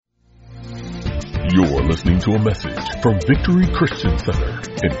You're listening to a message from Victory Christian Center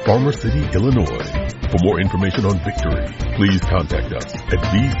in Farmer City, Illinois. For more information on Victory, please contact us at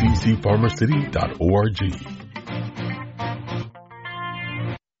vccfarmercity.org.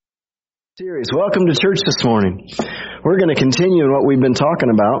 Series. Welcome to church this morning. We're going to continue in what we've been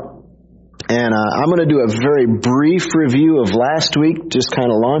talking about. And I'm going to do a very brief review of last week, just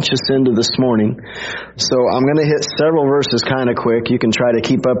kind of launch us into this morning. So I'm going to hit several verses kind of quick. You can try to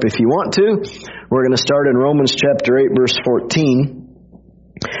keep up if you want to. We're going to start in Romans chapter 8, verse 14.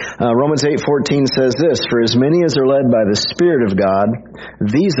 Romans 8:14 says this, "For as many as are led by the Spirit of God,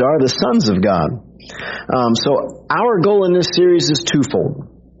 these are the sons of God." So our goal in this series is twofold.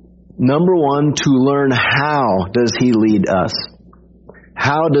 Number one, to learn how does He lead us.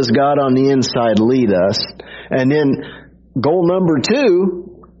 How does God on the inside lead us? And then goal number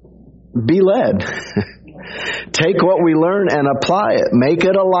two, be led. Take what we learn and apply it. Make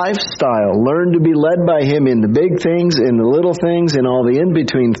it a lifestyle. Learn to be led by Him in the big things, in the little things, in all the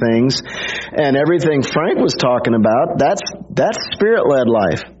in-between things. And everything Frank was talking about, that's Spirit-led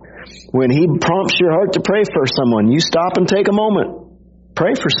life. When He prompts your heart to pray for someone, you stop and take a moment.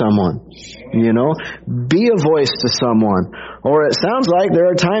 Pray for someone, be a voice to someone. Or it sounds like there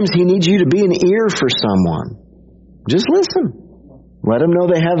are times He needs you to be an ear for someone. Just listen. Let them know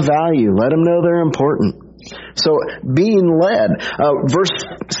they have value. Let them know they're important. So being led. Verse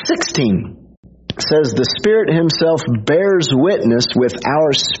 16 says, "The Spirit Himself bears witness with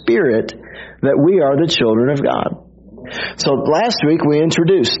our spirit that we are the children of God." So last week we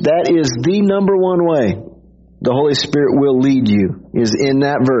introduced that is the number one way the Holy Spirit will lead you, is in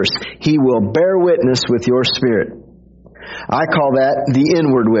that verse. He will bear witness with your spirit. I call that the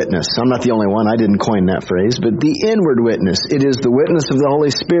inward witness. I'm not the only one. I didn't coin that phrase. But the inward witness. It is the witness of the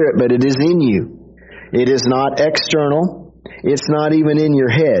Holy Spirit, but it is in you. It is not external. It's not even in your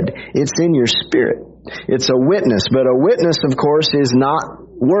head. It's in your spirit. It's a witness. But a witness, of course, is not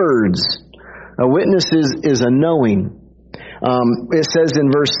words. A witness is a knowing. It says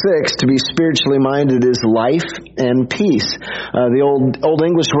in verse 6, to be spiritually minded is life and peace. The old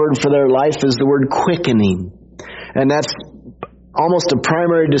English word for their life is the word quickening. And that's almost a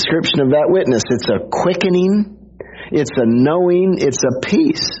primary description of that witness. It's a quickening, it's a knowing, it's a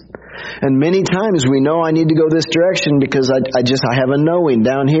peace. And many times we know I need to go this direction because I have a knowing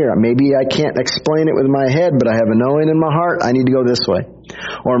down here. Maybe I can't explain it with my head, but I have a knowing in my heart. I need to go this way.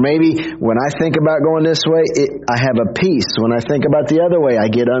 Or maybe when I think about going this way, I have a peace. When I think about the other way, I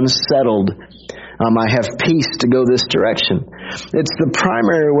get unsettled. I have peace to go this direction. It's the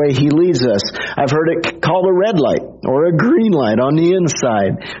primary way He leads us. I've heard it called a red light or a green light on the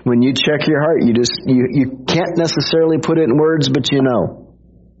inside. When you check your heart, you can't necessarily put it in words, but you know.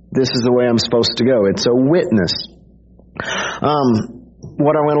 This is the way I'm supposed to go. It's a witness.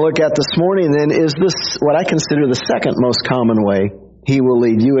 What I want to look at this morning then is this, what I consider the second most common way He will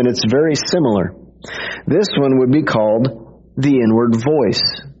lead you, and it's very similar. This one would be called the inward voice.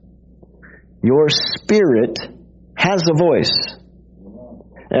 Your spirit has a voice.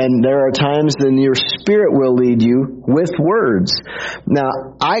 And there are times then your spirit will lead you with words. Now,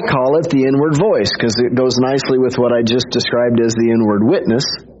 I call it the inward voice because it goes nicely with what I just described as the inward witness.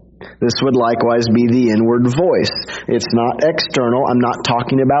 This would likewise be the inward voice. It's not external. I'm not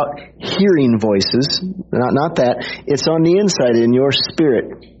talking about hearing voices. Not that. It's on the inside in your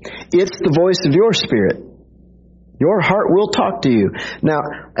spirit. It's the voice of your spirit. Your heart will talk to you. Now,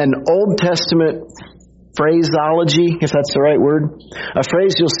 an Old Testament phraseology, if that's the right word, a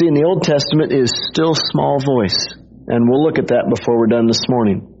phrase you'll see in the Old Testament is still small voice. And we'll look at that before we're done this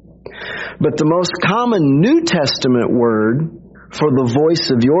morning. But the most common New Testament word for the voice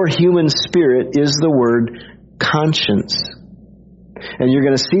of your human spirit is the word conscience. And you're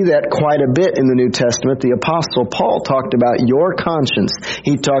going to see that quite a bit in the New Testament. The Apostle Paul talked about your conscience.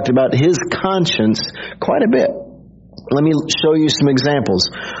 He talked about his conscience quite a bit. Let me show you some examples.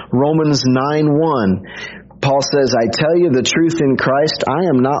 Romans 9:1. Paul says, "I tell you the truth in Christ,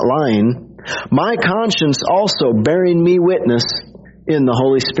 I am not lying. My conscience also bearing me witness in the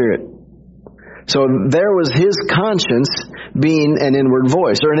Holy Spirit." So there was his conscience being an inward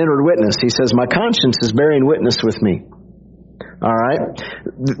voice or an inward witness. He says, my conscience is bearing witness with me. All right?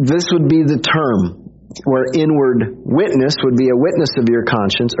 This would be the term where inward witness would be a witness of your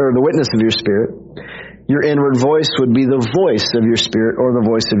conscience or the witness of your spirit. Your inward voice would be the voice of your spirit or the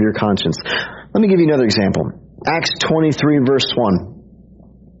voice of your conscience. Let me give you another example. Acts 23 verse 1.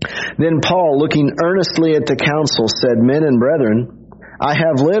 Then Paul, looking earnestly at the council, said, "Men and brethren, I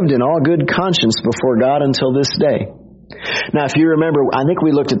have lived in all good conscience before God until this day. Now, if you remember, I think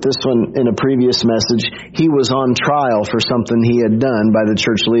we looked at this one in a previous message. He was on trial for something he had done by the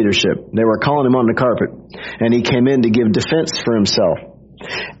church leadership. They were calling him on the carpet, and he came in to give defense for himself.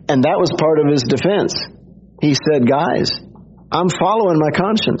 And that was part of his defense. He said, guys, I'm following my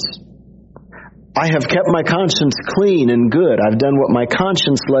conscience. I have kept my conscience clean and good. I've done what my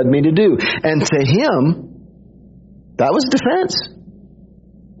conscience led me to do. And to him, that was defense.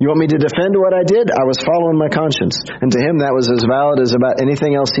 You want me to defend what I did? I was following my conscience. And to him, that was as valid as about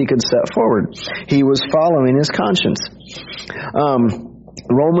anything else he could set forward. He was following his conscience.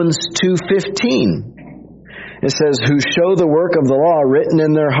 Romans 2:15. It says, who show the work of the law written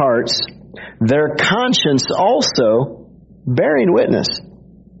in their hearts, their conscience also bearing witness.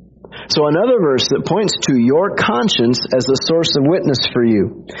 So another verse that points to your conscience as a source of witness for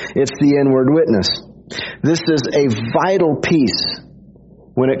you. It's the inward witness. This is a vital piece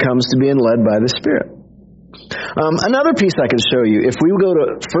when it comes to being led by the Spirit. Another piece I could show you, if we go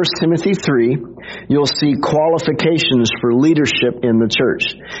to 1 Timothy 3, you'll see qualifications for leadership in the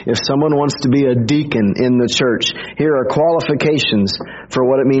church. If someone wants to be a deacon in the church, here are qualifications for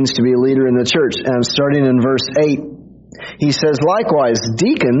what it means to be a leader in the church. And starting in verse 8, he says, likewise,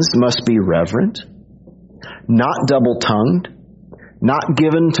 deacons must be reverent, not double-tongued, not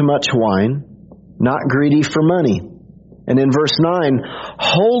given to much wine, not greedy for money. And in verse 9,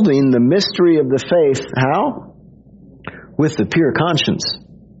 holding the mystery of the faith, how? With the pure conscience.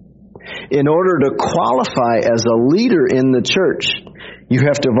 In order to qualify as a leader in the church, you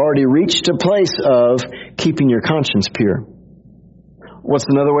have to have already reached a place of keeping your conscience pure. What's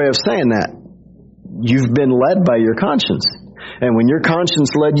another way of saying that? You've been led by your conscience. And when your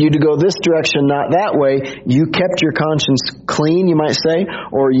conscience led you to go this direction, not that way, you kept your conscience clean, you might say,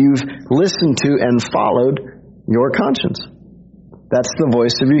 or you've listened to and followed your conscience. That's the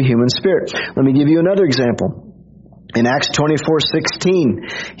voice of your human spirit. Let me give you another example. In Acts 24:16,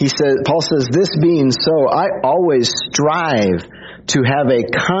 Paul says, this being so, I always strive to have a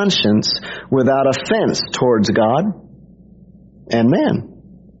conscience without offense towards God and man.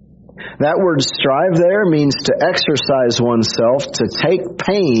 That word strive there means to exercise oneself, to take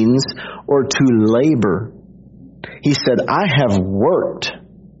pains, or to labor. He said, I have worked,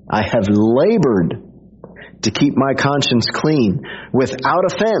 I have labored to keep my conscience clean without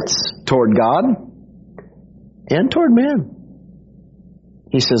offense toward God and toward man.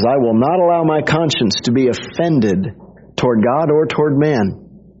 He says, I will not allow my conscience to be offended toward God or toward man.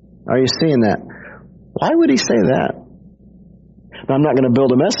 Are you seeing that? Why would he say that? Now, I'm not going to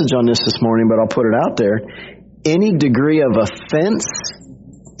build a message on this morning, but I'll put it out there. Any degree of offense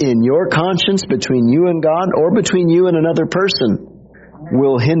in your conscience between you and God or between you and another person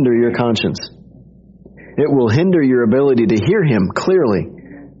will hinder your conscience. It will hinder your ability to hear Him clearly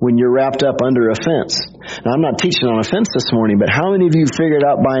when you're wrapped up under offense. Now, I'm not teaching on offense this morning, but how many of you figured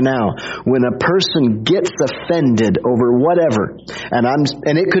out by now when a person gets offended over whatever, and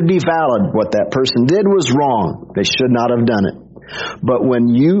it could be valid, what that person did was wrong. They should not have done it. But when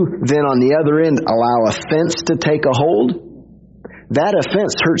you then on the other end allow offense to take a hold, that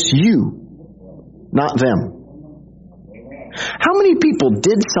offense hurts you, not them. How many people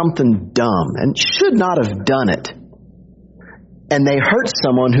did something dumb and should not have done it, and they hurt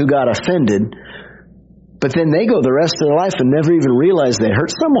someone who got offended, but then they go the rest of their life and never even realize they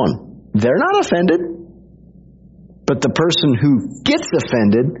hurt someone? They're not offended. But the person who gets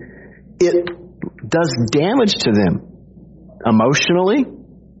offended, it does damage to them emotionally,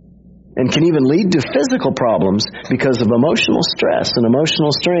 and can even lead to physical problems because of emotional stress and emotional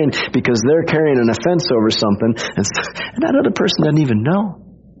strain because they're carrying an offense over something and that other person doesn't even know.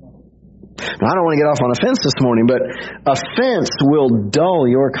 Now, I don't want to get off on offense this morning, but offense will dull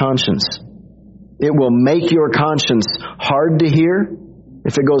your conscience. It will make your conscience hard to hear.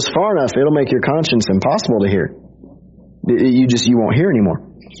 If it goes far enough, it'll make your conscience impossible to hear. You won't hear anymore.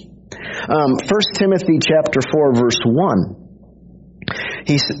 1 Timothy chapter 4, verse 1.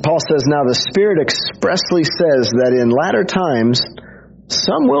 Paul says, now the Spirit expressly says that in latter times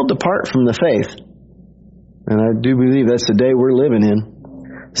some will depart from the faith. And I do believe that's the day we're living in.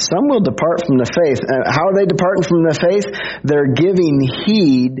 Some will depart from the faith. How are they departing from the faith? They're giving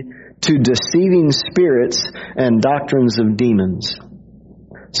heed to deceiving spirits and doctrines of demons.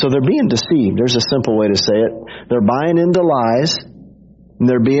 So they're being deceived. There's a simple way to say it. They're buying into lies. And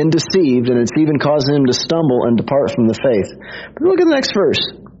they're being deceived, and it's even causing them to stumble and depart from the faith. But look at the next verse.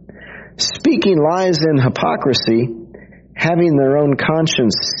 Speaking lies in hypocrisy, having their own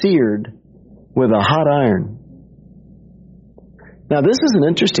conscience seared with a hot iron. Now, this is an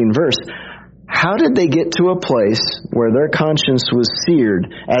interesting verse. How did they get to a place where their conscience was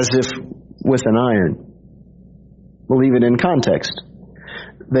seared as if with an iron? We'll leave it in context.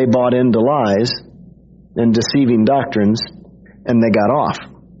 They bought into lies and deceiving doctrines, and they got off.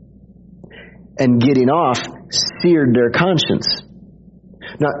 And getting off seared their conscience.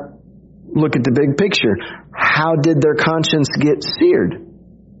 Now, look at the big picture. How did their conscience get seared?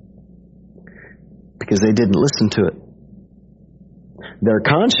 Because they didn't listen to it. Their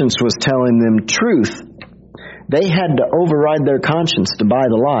conscience was telling them truth. They had to override their conscience to buy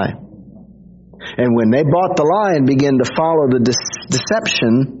the lie. And when they bought the lie and began to follow the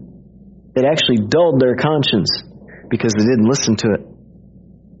deception, it actually dulled their conscience because they didn't listen to it.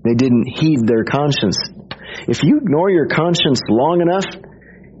 They didn't heed their conscience. If you ignore your conscience long enough,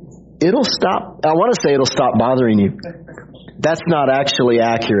 it'll stop. I want to say it'll stop bothering you. That's not actually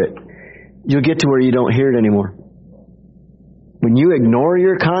accurate. You'll get to where you don't hear it anymore. When you ignore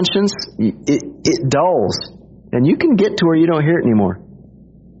your conscience, it dulls. And you can get to where you don't hear it anymore.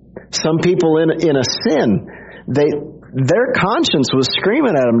 Some people in a sin, their conscience was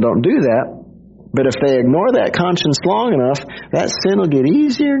screaming at them, don't do that. But if they ignore that conscience long enough, that sin will get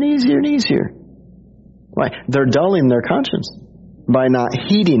easier and easier and easier. Why? They're dulling their conscience by not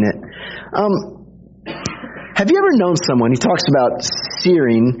heeding it. Have you ever known someone, he talks about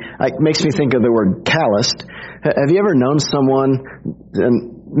searing, it makes me think of the word calloused. Have you ever known someone,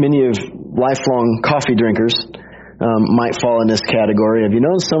 and many of lifelong coffee drinkers might fall in this category. Have you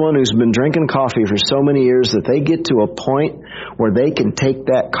known someone who's been drinking coffee for so many years that they get to a point where they can take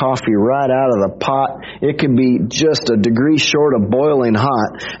that coffee right out of the pot? It could be just a degree short of boiling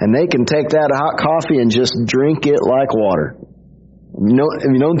hot, and they can take that hot coffee and just drink it like water. Have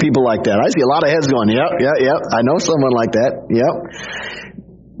you known people like that? I see a lot of heads going, yep. I know someone like that. Yep.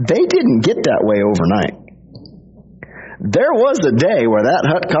 They didn't get that way overnight. There was a day where that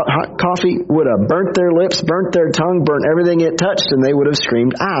hot coffee would have burnt their lips, burnt their tongue, burnt everything it touched, and they would have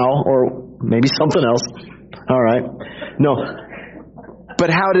screamed, ow, or maybe something else. All right. No.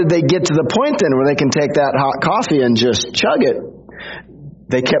 But how did they get to the point then where they can take that hot coffee and just chug it?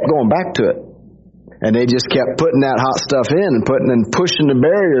 They kept going back to it. And they just kept putting that hot stuff in and pushing the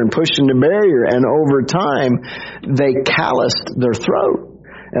barrier. And over time, they calloused their throat.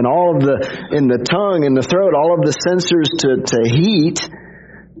 And all of in the tongue, in the throat, all of the sensors to heat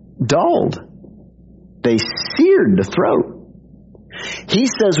dulled. They seared the throat. He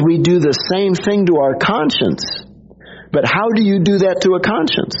says we do the same thing to our conscience. But how do you do that to a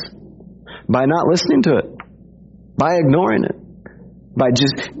conscience? By not listening to it. By ignoring it. By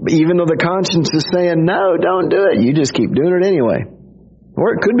even though the conscience is saying, no, don't do it, you just keep doing it anyway.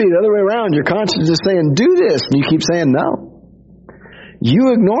 Or it could be the other way around. Your conscience is saying, do this, and you keep saying no.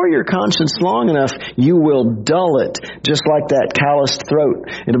 You ignore your conscience long enough, you will dull it, just like that calloused throat.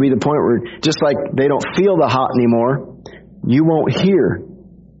 It'll be the point where, just like they don't feel the hot anymore, you won't hear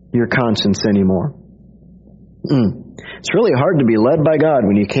your conscience anymore. It's really hard to be led by God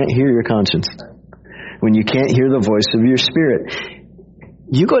when you can't hear your conscience, when you can't hear the voice of your spirit.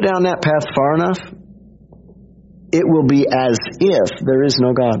 You go down that path far enough, it will be as if there is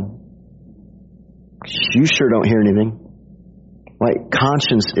no God. You sure don't hear anything. Like,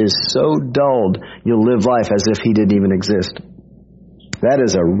 conscience is so dulled, you'll live life as if he didn't even exist. That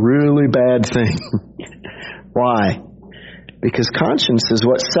is a really bad thing. Why? Because conscience is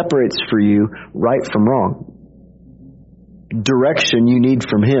what separates for you right from wrong. Direction you need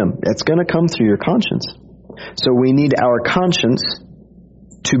from him. It's going to come through your conscience. So we need our conscience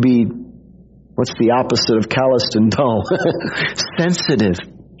to be, what's the opposite of calloused and dull? Sensitive.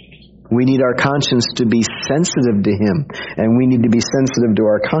 We need our conscience to be sensitive to him, and we need to be sensitive to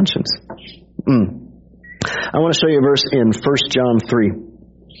our conscience. I want to show you a verse in 1 John 3.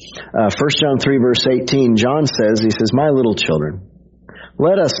 1 John 3 verse 18, John says, he says, my little children,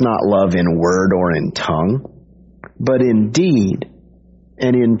 let us not love in word or in tongue, but in deed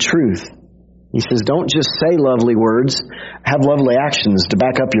and in truth. He says, don't just say lovely words, have lovely actions to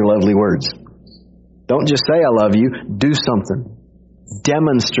back up your lovely words. Don't just say I love you, do something.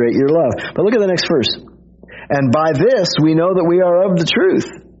 Demonstrate your love. But look at the next verse. And by this we know that we are of the truth.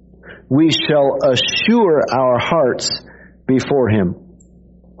 We shall assure our hearts before him.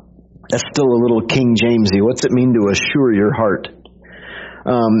 That's still a little King Jamesy. What's it mean to assure your heart?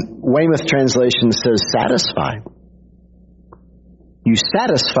 Weymouth translation says satisfy. You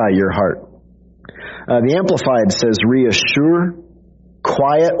satisfy your heart. The Amplified says reassure,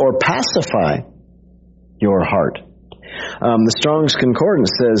 quiet, or pacify your heart. The Strong's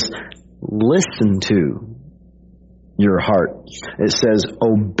Concordance says listen to your heart. It says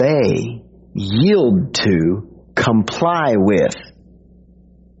obey, yield to, comply with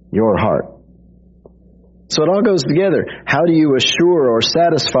your heart. So it all goes together. How do you assure or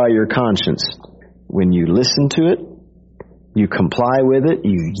satisfy your conscience? When you listen to it You comply with it.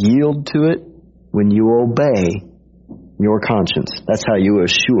 You yield to it when you obey your conscience. That's how you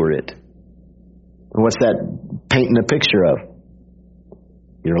assure it. And what's that painting a picture of?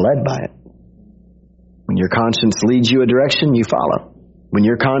 You're led by it. When your conscience leads you a direction, you follow. When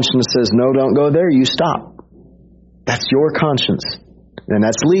your conscience says, no, don't go there, you stop. That's your conscience. And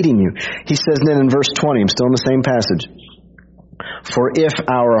that's leading you. He says then in verse 20, I'm still in the same passage. For if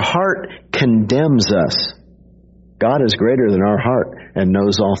our heart condemns us, God is greater than our heart and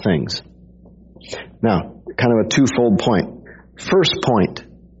knows all things. Now, kind of a twofold point. First point,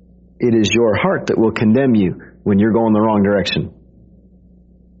 it is your heart that will condemn you when you're going the wrong direction.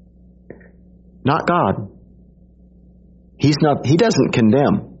 Not God. He doesn't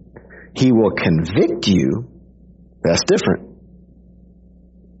condemn. He will convict you. That's different.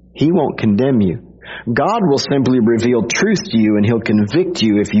 He won't condemn you. God will simply reveal truth to you, and He'll convict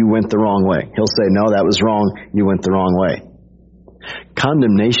you if you went the wrong way. He'll say, no, that was wrong. You went the wrong way.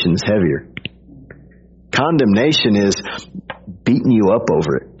 Condemnation's heavier. Condemnation is beating you up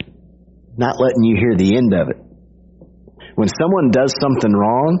over it, not letting you hear the end of it. When someone does something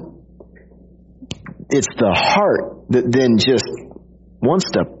wrong, it's the heart that then just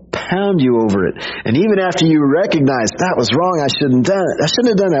wants to pound you over it. And even after you recognize that was wrong, I shouldn't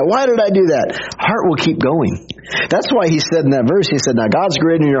have done that. Why did I do that? Heart will keep going. That's why he said in that verse, he said, now God's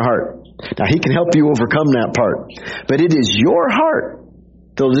greater in your heart. Now He can help you overcome that part. But it is your heart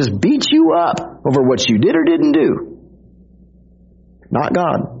that'll just beat you up over what you did or didn't do. Not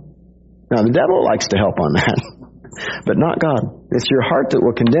God. Now the devil likes to help on that. But not God. It's your heart that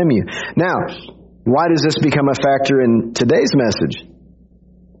will condemn you. Now, why does this become a factor in today's message?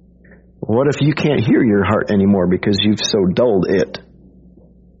 What if you can't hear your heart anymore because you've so dulled it?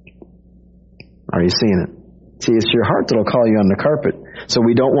 Are you seeing it? See, it's your heart that'll call you on the carpet. So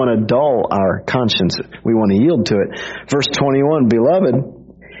we don't want to dull our conscience. We want to yield to it. Verse 21, beloved,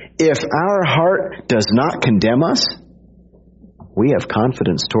 if our heart does not condemn us, we have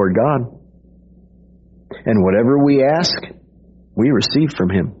confidence toward God. And whatever we ask, we receive from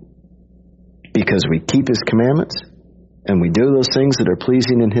Him. Because we keep His commandments and we do those things that are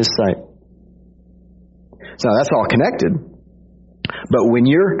pleasing in His sight. So that's all connected. But when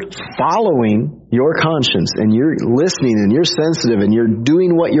you're following your conscience and you're listening and you're sensitive and you're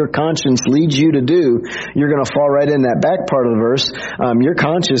doing what your conscience leads you to do, you're going to fall right in that back part of the verse. Your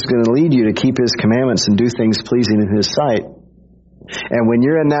conscience is going to lead you to keep His commandments and do things pleasing in His sight. And when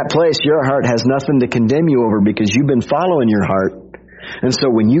you're in that place, your heart has nothing to condemn you over because you've been following your heart. And so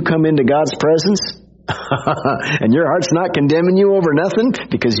when you come into God's presence and your heart's not condemning you over nothing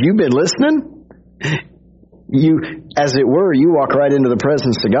because you've been listening, you, as it were, you walk right into the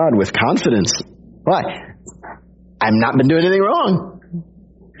presence of God with confidence. Why? I've not been doing anything wrong.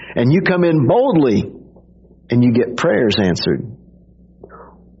 And you come in boldly and you get prayers answered.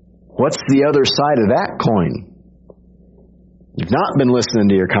 What's the other side of that coin? You've not been listening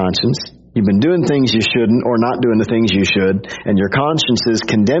to your conscience. You've been doing things you shouldn't or not doing the things you should, and your conscience is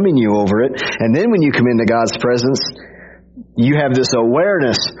condemning you over it. And then when you come into God's presence, you have this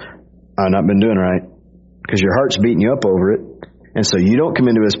awareness, I've not been doing right, because your heart's beating you up over it. And so you don't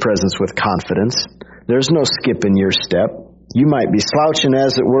come into His presence with confidence. There's no skipping your step. You might be slouching,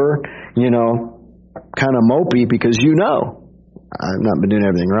 as it were, kind of mopey because I've not been doing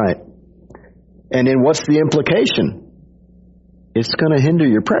everything right. And then what's the implication? It's going to hinder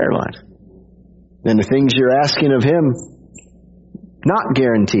your prayer life. And the things you're asking of Him, not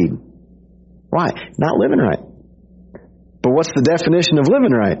guaranteed. Why? Not living right. But what's the definition of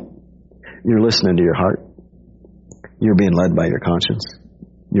living right? You're listening to your heart. You're being led by your conscience.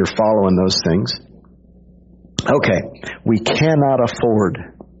 You're following those things. Okay, we cannot afford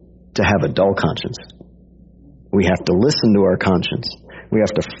to have a dull conscience. We have to listen to our conscience. We have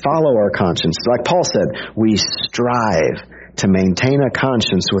to follow our conscience. Like Paul said, we strive to maintain a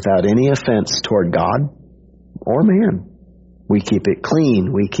conscience without any offense toward God or man. We keep it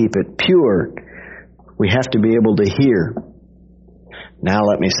clean. We keep it pure. We have to be able to hear. Now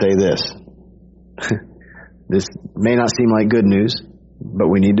let me say this. This may not seem like good news, but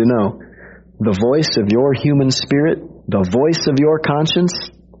we need to know. The voice of your human spirit, the voice of your conscience,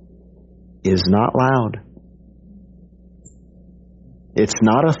 is not loud. It's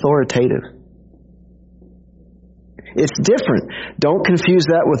not authoritative. It's different. Don't confuse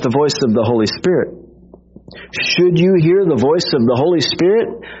that with the voice of the Holy Spirit. Should you hear the voice of the Holy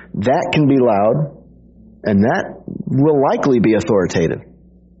Spirit, that can be loud, and that will likely be authoritative.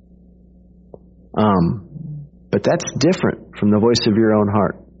 But that's different from the voice of your own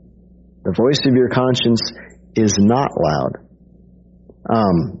heart. The voice of your conscience is not loud.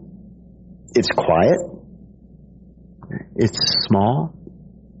 It's quiet. It's small.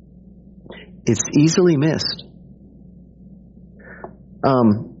 It's easily missed.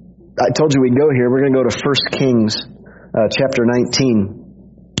 I told you we'd go here. We're going to go to 1 Kings chapter 19.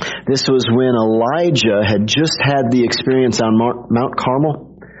 This was when Elijah had just had the experience on Mount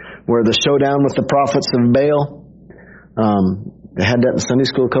Carmel, where the showdown with the prophets of Baal. They had that in Sunday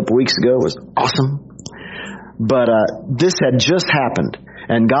school a couple weeks ago. It was awesome. But this had just happened,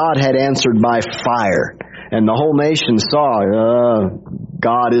 and God had answered by fire. And the whole nation saw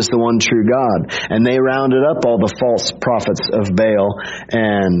God is the one true God. And they rounded up all the false prophets of Baal,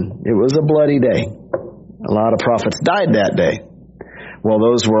 and it was a bloody day. A lot of prophets died that day. Well,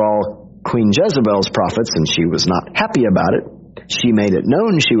 those were all Queen Jezebel's prophets, and she was not happy about it. She made it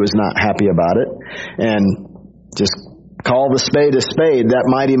known she was not happy about it. And just call the spade a spade. That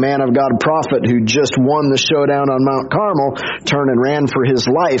mighty man of God prophet who just won the showdown on Mount Carmel turned and ran for his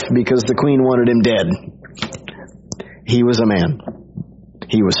life because the queen wanted him dead. He was a man.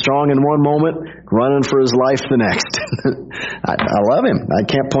 He was strong in one moment, running for his life the next. I love him. I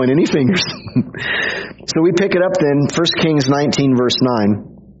can't point any fingers. So we pick it up then, 1 Kings 19, verse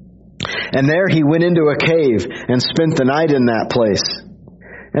 9. And there he went into a cave and spent the night in that place.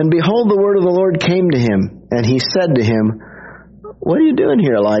 And behold, the word of the Lord came to him, and he said to him, "What are you doing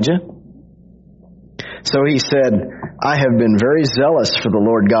here, Elijah?" So he said, "I have been very zealous for the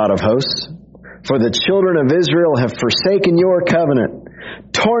Lord God of hosts. For the children of Israel have forsaken your covenant,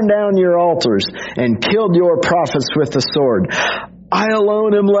 torn down your altars, and killed your prophets with the sword. I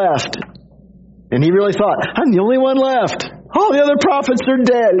alone am left." And he really thought, I'm the only one left. All the other prophets are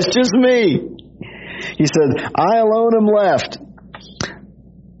dead. It's just me. He said, I alone am left.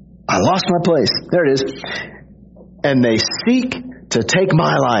 I lost my place. There it is. And they seek to take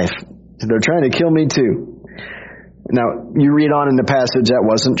my life. They're trying to kill me too. Now, you read on in the passage, that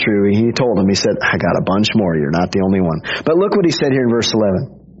wasn't true. He told him, he said, I got a bunch more. You're not the only one. But look what he said here in verse 11.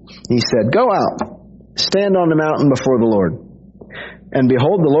 He said, go out, stand on the mountain before the Lord. And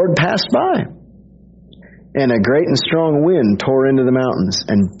behold, the Lord passed by. And a great and strong wind tore into the mountains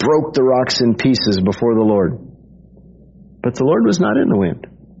and broke the rocks in pieces before the Lord. But the Lord was not in the wind.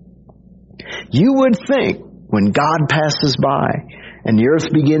 You would think when God passes by and the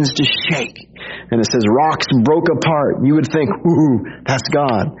earth begins to shake and it says rocks broke apart, you would think, ooh, that's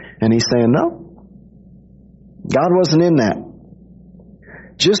God. And he's saying, no. God wasn't in that.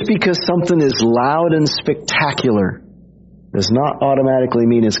 Just because something is loud and spectacular does not automatically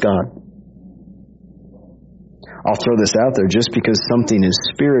mean it's God. I'll throw this out there. Just because something is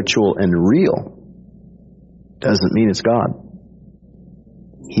spiritual and real doesn't mean it's God.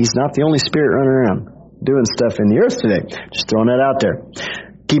 He's not the only spirit running around doing stuff in the earth today. Just throwing that out there.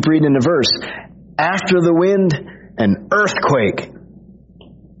 Keep reading the verse. After the wind, an earthquake.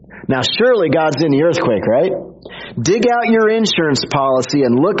 Now surely God's in the earthquake, right? Dig out your insurance policy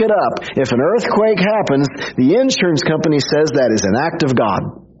and look it up. If an earthquake happens, the insurance company says that is an act of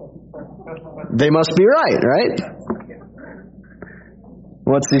God. They must be right?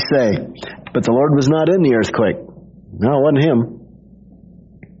 What's he say? But the Lord was not in the earthquake. No, it wasn't him.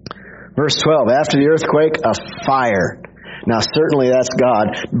 Verse 12, after the earthquake, a fire. Now certainly that's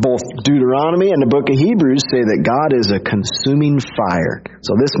God. Both Deuteronomy and the book of Hebrews say that God is a consuming fire.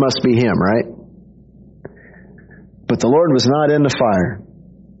 So this must be him, right? But the Lord was not in the fire.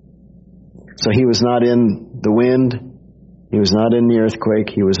 So he was not in the wind. He was not in the earthquake.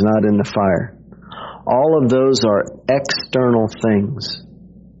 He was not in the fire. All of those are external things.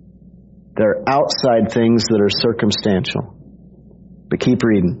 They're outside things that are circumstantial. But keep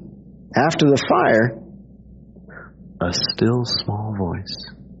reading. After the fire, a still small voice.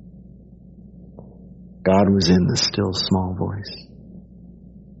 God was in the still small voice.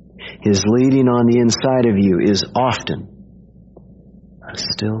 His leading on the inside of you is often a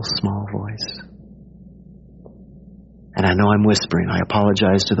still small voice. And I know I'm whispering. I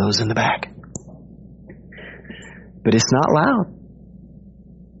apologize to those in the back. But it's not loud.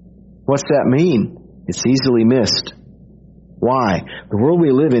 What's that mean? It's easily missed. Why? The world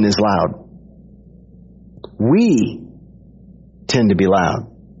we live in is loud. We tend to be loud.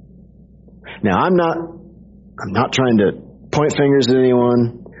 Now, I'm not trying to point fingers at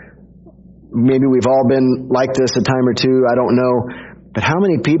anyone. Maybe we've all been like this a time or two. I don't know. But how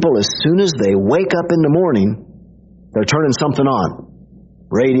many people, as soon as they wake up in the morning, they're turning something on?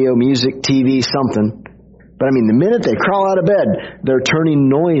 Radio, music, TV, something. But I mean, the minute they crawl out of bed, they're turning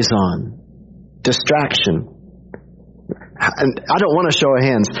noise on. Distraction. And I don't want to show of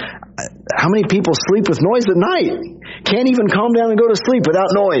hands. How many people sleep with noise at night? Can't even calm down and go to sleep without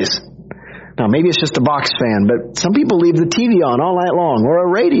noise. Now, maybe it's just a box fan, but some people leave the TV on all night long, or a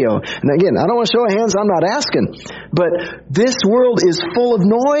radio. And again, I don't want to show of hands, I'm not asking. But this world is full of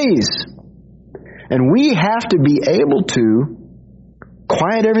noise. And we have to be able to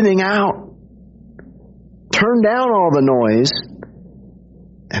quiet everything out. Turn down all the noise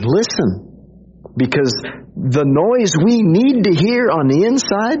and listen. Because the noise we need to hear on the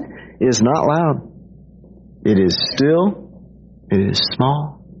inside is not loud. It is still. It is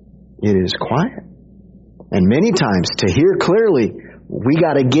small. It is quiet. And many times, to hear clearly, we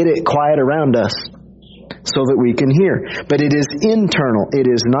got to get it quiet around us so that we can hear. But it is internal. It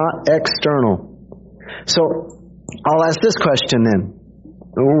is not external. So, I'll ask this question then.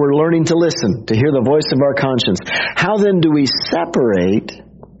 We're learning to listen, to hear the voice of our conscience. How then do we separate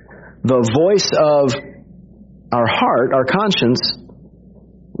the voice of our heart, our conscience,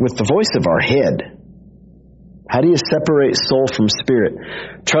 with the voice of our head? How do you separate soul from spirit?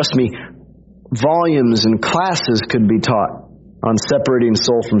 Trust me, volumes and classes could be taught on separating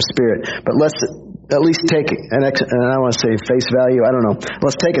soul from spirit. But let's at least take and I want to say face value, I don't know.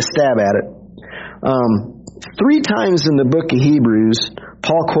 Let's take a stab at it. 3 times in the book of Hebrews,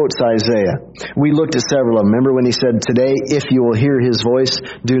 Paul quotes Isaiah. We looked at several of them. Remember when he said, today, if you will hear his voice,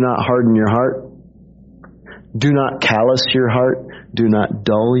 do not harden your heart. Do not callous your heart. Do not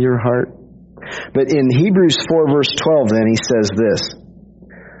dull your heart. But in Hebrews 4 verse 12 then he says this,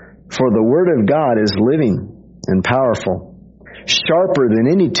 for the word of God is living and powerful, sharper than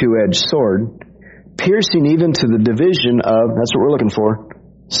any two-edged sword, piercing even to the division of, that's what we're looking for,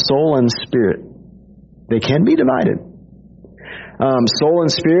 soul and spirit. They can be divided. Soul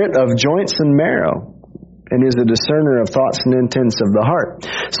and spirit, of joints and marrow, and is a discerner of thoughts and intents of the heart.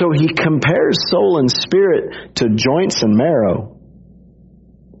 So he compares soul and spirit to joints and marrow.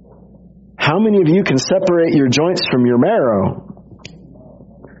 How many of you can separate your joints from your marrow?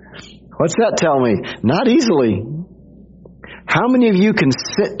 What's that tell me? Not easily. How many of you can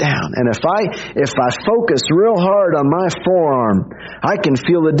sit down and if I focus real hard on my forearm, I can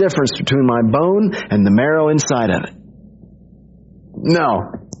feel the difference between my bone and the marrow inside of it? No.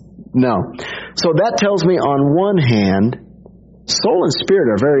 So that tells me on one hand, soul and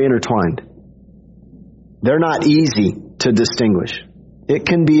spirit are very intertwined. They're not easy to distinguish. It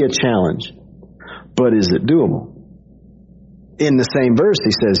can be a challenge. But is it doable? In the same verse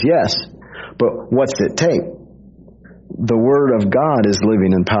he says yes. But what's it take? The Word of God is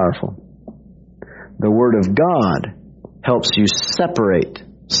living and powerful. The Word of God helps you separate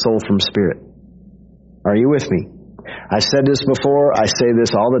soul from spirit. Are you with me? I've said this before. I say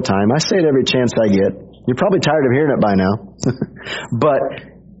this all the time. I say it every chance I get. You're probably tired of hearing it by now. But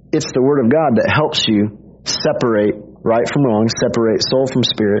it's the Word of God that helps you separate right from wrong, separate soul from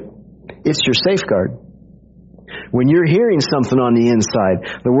spirit. It's your safeguard. When you're hearing something on the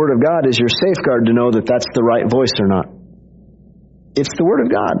inside, the Word of God is your safeguard to know that that's the right voice or not. It's the Word of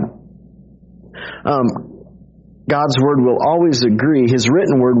God. God's Word will always agree. His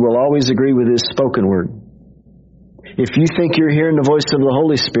written Word will always agree with His spoken Word. If you think you're hearing the voice of the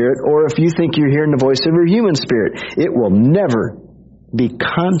Holy Spirit, or if you think you're hearing the voice of your human spirit, it will never be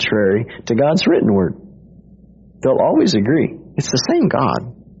contrary to God's written Word. They'll always agree. It's the same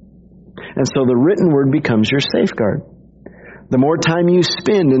God. And so the written Word becomes your safeguard. The more time you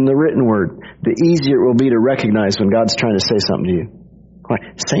spend in the written Word, the easier it will be to recognize when God's trying to say something to you. Why?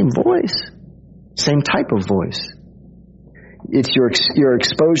 Same voice. Same type of voice. It's your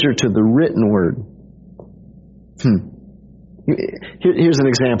exposure to the written Word. Here's an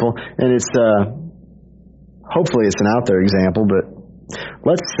example, and it's hopefully it's an out there example, but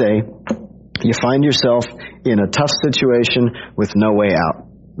let's say you find yourself in a tough situation with no way out.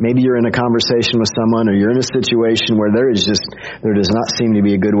 Maybe you're in a conversation with someone, or you're in a situation where there does not seem to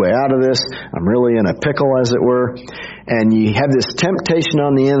be a good way out of this. I'm really in a pickle, as it were. And you have this temptation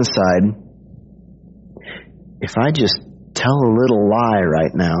on the inside. If I just tell a little lie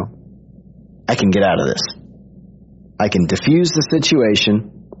right now, I can get out of this. I can diffuse the situation.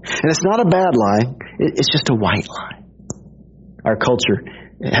 And it's not a bad lie. It's just a white lie. Our culture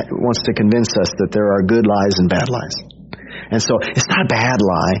wants to convince us that there are good lies and bad lies. And so it's not a bad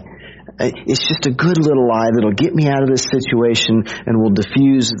lie. It's just a good little lie that'll get me out of this situation and will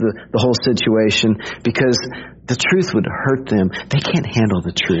diffuse the whole situation, because the truth would hurt them. They can't handle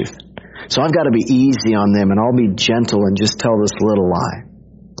the truth. So I've got to be easy on them, and I'll be gentle and just tell this little lie.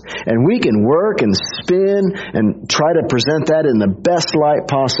 And we can work and spin and try to present that in the best light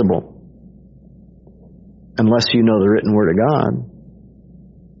possible. Unless you know the written Word of God.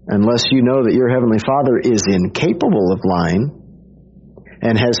 Unless you know that your Heavenly Father is incapable of lying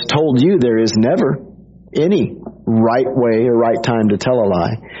and has told you there is never any right way or right time to tell a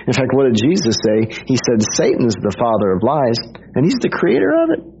lie. In fact, what did Jesus say? He said Satan's the father of lies, and he's the creator of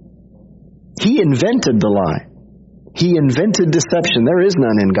it. He invented the lie. He invented deception. There is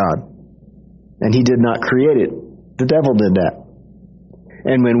none in God. And he did not create it. The devil did that.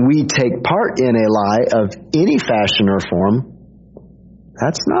 And when we take part in a lie of any fashion or form,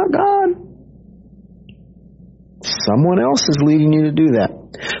 that's not God. Someone else is leading you to do that.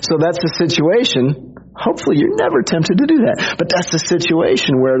 So that's the situation. Hopefully you're never tempted to do that. But that's the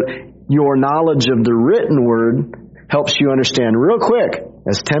situation where your knowledge of the written word helps you understand real quick,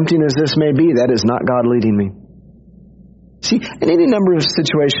 as tempting as this may be, that is not God leading me. See, in any number of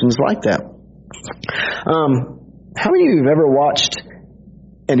situations like that. How many of you have ever watched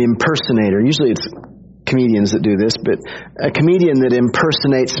an impersonator? Usually it's comedians that do this, but a comedian that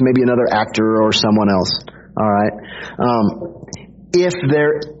impersonates maybe another actor or someone else. All right. If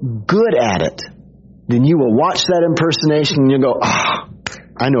they're good at it, then you will watch that impersonation and you'll go,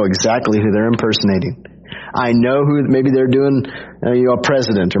 I know exactly who they're impersonating. I know who, maybe they're doing a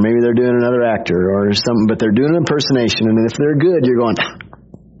president, or maybe they're doing another actor or something, but they're doing an impersonation. And if they're good, you're going,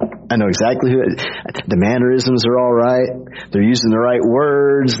 I know exactly who. The mannerisms are all right. They're using the right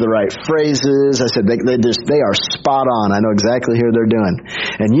words, the right phrases. I said they are spot on. I know exactly who they're doing.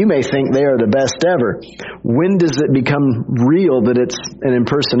 And you may think they are the best ever. When does it become real that it's an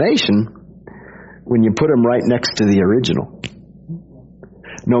impersonation? When you put them right next to the original.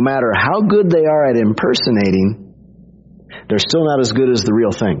 No matter how good they are at impersonating, they're still not as good as the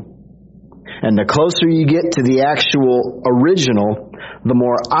real thing. And the closer you get to the actual original, the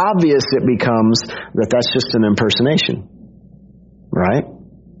more obvious it becomes that that's just an impersonation. Right?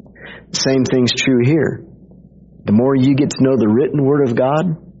 Same thing's true here. The more you get to know the written word of God,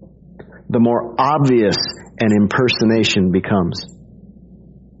 the more obvious an impersonation becomes.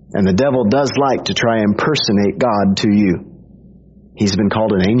 And the devil does like to try and impersonate God to you. He's been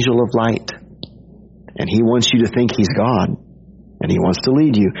called an angel of light. And he wants you to think he's God. And he wants to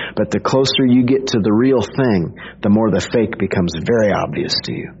lead you. But the closer you get to the real thing, the more the fake becomes very obvious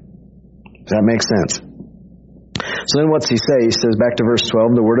to you. Does that make sense? So then what's he say? He says, back to verse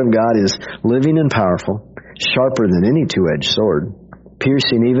 12, the word of God is living and powerful, sharper than any two-edged sword,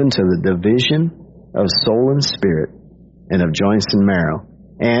 piercing even to the division of soul and spirit, and of joints and marrow.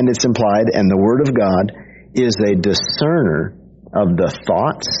 And it's implied, and the word of God is a discerner of the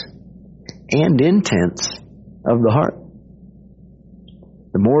thoughts and intents of the heart.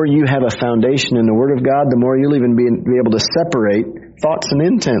 The more you have a foundation in the Word of God, the more you'll even be able to separate thoughts and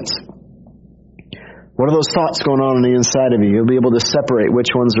intents. What are those thoughts going on the inside of you? You'll be able to separate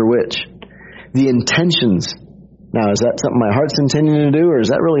which ones are which. The intentions. Now, is that something my heart's intending to do, or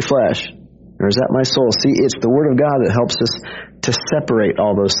is that really flesh? Or is that my soul? See, it's the Word of God that helps us to separate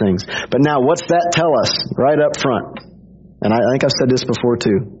all those things. But now, what's that tell us right up front? And I think I've said this before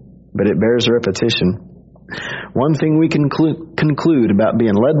too, but it bears repetition. One thing we can conclude about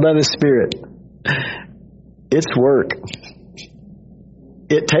being led by the Spirit, it's work.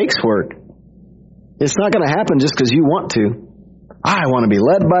 It takes work. It's not going to happen just because you want to. I want to be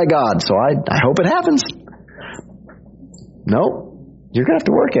led by God, so I hope it happens. No, you're going to have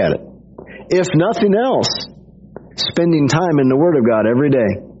to work at it. If nothing else, spending time in the Word of God every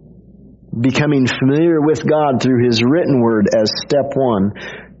day, becoming familiar with God through His written Word as step one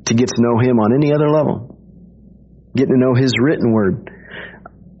to get to know Him on any other level. Getting to know His written Word.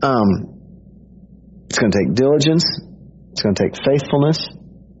 It's going to take diligence. It's going to take faithfulness.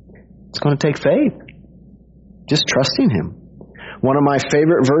 It's going to take faith. Just trusting Him. One of my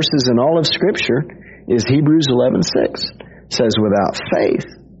favorite verses in all of Scripture is Hebrews 11:6. It says, without faith,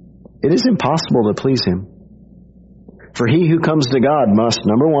 it is impossible to please Him. For he who comes to God must,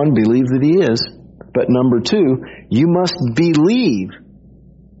 number one, believe that He is. But number two, you must believe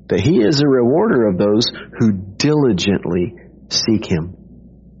that He is a rewarder of those who diligently seek Him.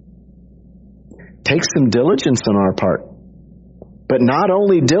 Takes some diligence on our part. But not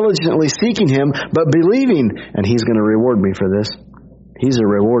only diligently seeking Him, but believing, and He's going to reward me for this. He's a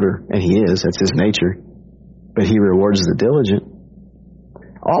rewarder, and He is. That's His nature. But He rewards the diligent.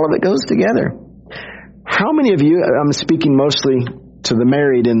 All of it goes together. How many of you, I'm speaking mostly to the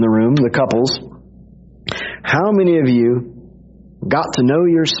married in the room, the couples, how many of you got to know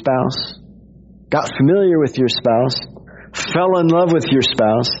your spouse, got familiar with your spouse, fell in love with your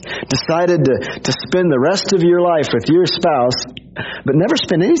spouse, decided to spend the rest of your life with your spouse, but never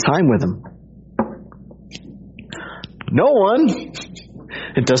spend any time with them? No one.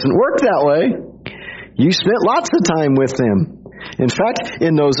 It doesn't work that way. You spent lots of time with them. In fact,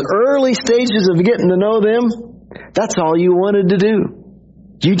 in those early stages of getting to know them, that's all you wanted to do.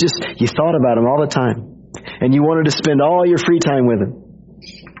 You thought about them all the time. And you wanted to spend all your free time with them.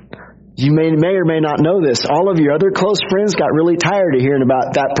 You may or may not know this. All of your other close friends got really tired of hearing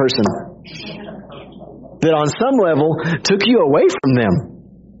about that person. That on some level took you away from them.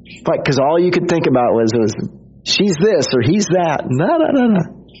 Like, because all you could think about was she's this or he's that. No.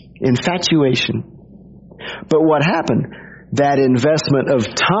 Infatuation. But what happened? That investment of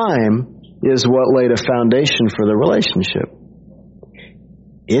time is what laid a foundation for the relationship.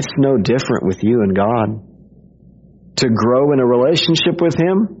 It's no different with you and God. To grow in a relationship with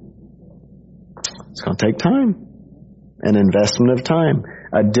Him, it's going to take time. An investment of time.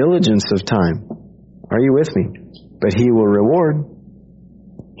 A diligence of time. Are you with me? But He will reward.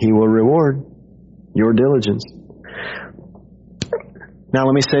 He will reward your diligence. Now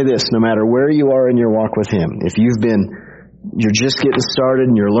let me say this. No matter where you are in your walk with Him, if you're just getting started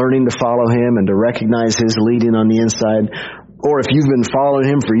and you're learning to follow Him and to recognize His leading on the inside, or if you've been following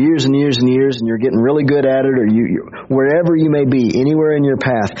Him for years and years and years and you're getting really good at it, or wherever you may be, anywhere in your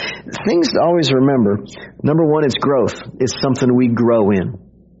path, things to always remember. Number one, it's growth. It's something we grow in.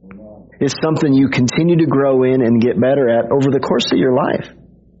 It's something you continue to grow in and get better at over the course of your life.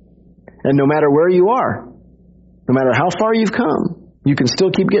 And no matter where you are, no matter how far you've come, you can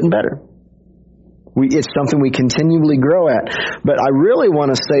still keep getting better. It's something we continually grow at. But I really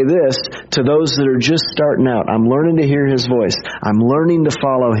want to say this to those that are just starting out. I'm learning to hear His voice. I'm learning to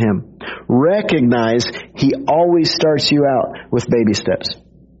follow Him. Recognize He always starts you out with baby steps.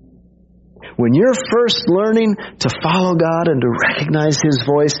 When you're first learning to follow God and to recognize His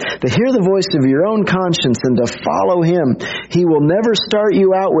voice, to hear the voice of your own conscience and to follow Him, He will never start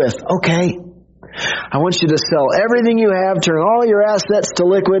you out with, okay, I want you to sell everything you have, turn all your assets to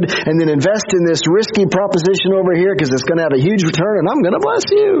liquid, and then invest in this risky proposition over here because it's going to have a huge return and I'm going to bless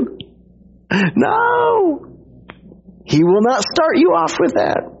you. No. He will not start you off with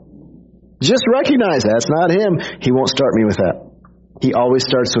that. Just recognize that's not Him. He won't start me with that. He always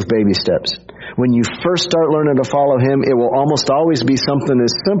starts with baby steps. When you first start learning to follow Him, it will almost always be something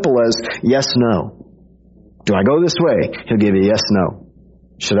as simple as yes, no. Do I go this way? He'll give you yes, no.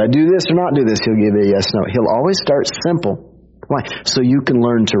 Should I do this or not do this? He'll give you a yes, no. He'll always start simple. Why? So you can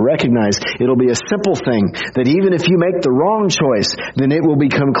learn to recognize it'll be a simple thing that even if you make the wrong choice, then it will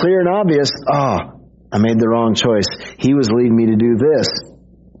become clear and obvious, I made the wrong choice. He was leading me to do this.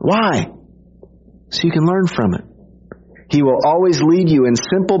 Why? So you can learn from it. He will always lead you in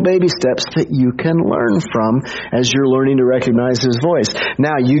simple baby steps that you can learn from as you're learning to recognize His voice.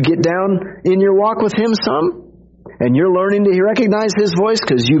 Now, you get down in your walk with Him some, and you're learning to recognize His voice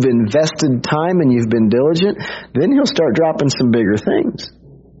because you've invested time and you've been diligent, then He'll start dropping some bigger things.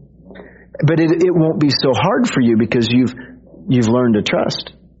 But it won't be so hard for you because you've learned to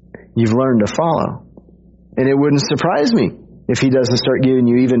trust. You've learned to follow. And it wouldn't surprise me if He doesn't start giving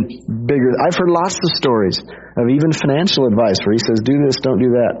you even bigger. I've heard lots of stories of even financial advice where He says, do this, don't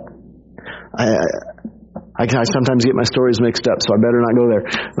do that. I sometimes get my stories mixed up, so I better not go there.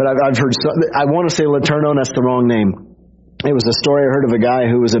 But I've heard, I want to say Laterno, that's the wrong name. It was a story I heard of a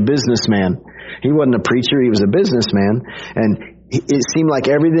guy who was a businessman. He wasn't a preacher, he was a businessman. And it seemed like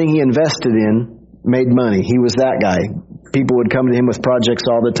everything he invested in made money. He was that guy. People would come to him with projects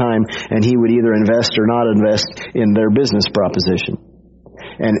all the time, and he would either invest or not invest in their business proposition.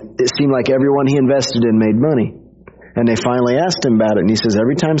 And it seemed like everyone he invested in made money. And they finally asked him about it, and he says,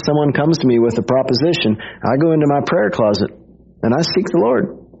 every time someone comes to me with a proposition, I go into my prayer closet, and I seek the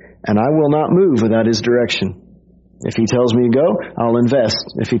Lord, and I will not move without His direction. If He tells me to go, I'll invest.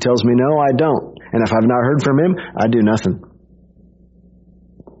 If He tells me no, I don't. And if I've not heard from Him, I do nothing.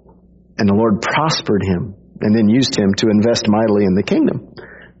 And the Lord prospered him, and then used him to invest mightily in the kingdom.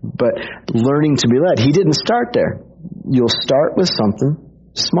 But learning to be led, he didn't start there. You'll start with something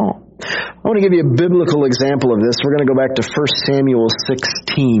small. I want to give you a biblical example of this. We're going to go back to 1 Samuel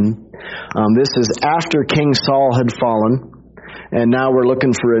 16. This is after King Saul had fallen, and now we're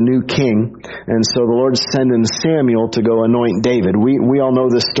looking for a new king. And so the Lord's sending Samuel to go anoint David. We all know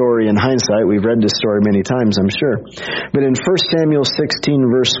this story in hindsight. We've read this story many times, I'm sure. But in 1 Samuel 16,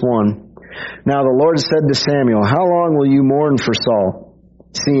 verse 1, now the Lord said to Samuel, how long will you mourn for Saul,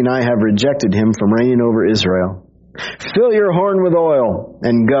 seeing I have rejected him from reigning over Israel? Fill your horn with oil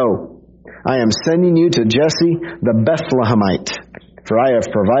and go. I am sending you to Jesse the Bethlehemite, for I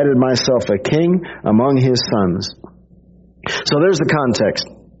have provided myself a king among his sons. So there's the context.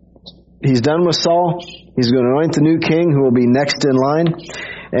 He's done with Saul. He's going to anoint the new king who will be next in line.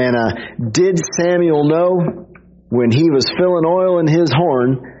 And did Samuel know when he was filling oil in his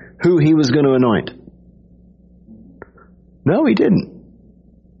horn who he was going to anoint? No, he didn't.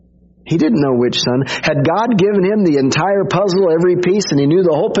 He didn't know which son. Had God given him the entire puzzle, every piece, and he knew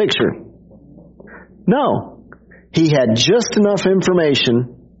the whole picture? No. He had just enough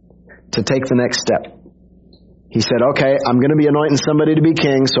information to take the next step. He said, okay, I'm going to be anointing somebody to be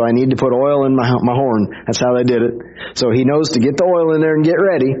king, so I need to put oil in my horn. That's how they did it. So he knows to get the oil in there and get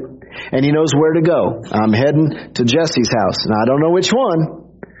ready, and he knows where to go. I'm heading to Jesse's house, and I don't know which one,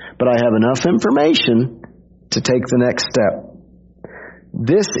 but I have enough information to take the next step.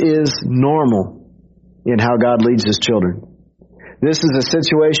 This is normal in how God leads His children. This is a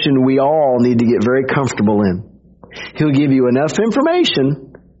situation we all need to get very comfortable in. He'll give you enough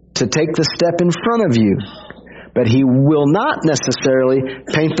information to take the step in front of you, but He will not necessarily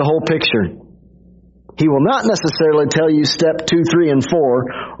paint the whole picture. He will not necessarily tell you step 2, 3, and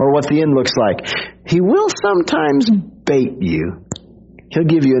 4 or what the end looks like. He will sometimes bait you. He'll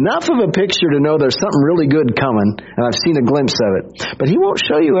give you enough of a picture to know there's something really good coming, and I've seen a glimpse of it. But He won't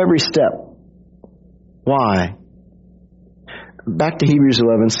show you every step. Why? Back to Hebrews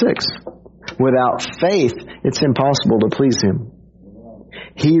 11:6. Without faith, it's impossible to please Him.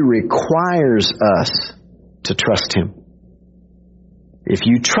 He requires us to trust Him. If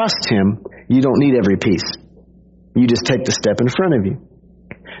you trust Him, you don't need every piece. You just take the step in front of you.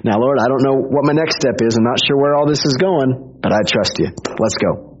 Now, Lord, I don't know what my next step is. I'm not sure where all this is going, but I trust You. Let's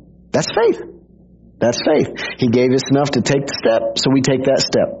go. That's faith. That's faith. He gave us enough to take the step, so we take that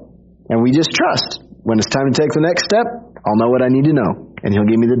step. And we just trust. When it's time to take the next step, I'll know what I need to know. And He'll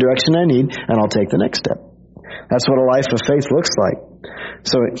give me the direction I need, and I'll take the next step. That's what a life of faith looks like.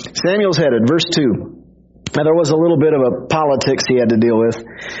 So Samuel's headed, verse 2. Now, there was a little bit of a politics he had to deal with.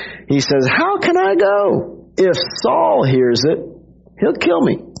 He says, how can I go? If Saul hears it, he'll kill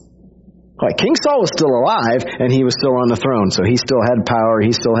me. Right, King Saul was still alive, and he was still on the throne, so he still had power,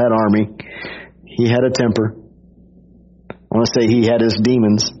 he still had army. He had a temper. I want to say he had his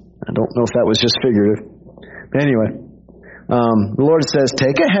demons. I don't know if that was just figurative. Anyway, the Lord says,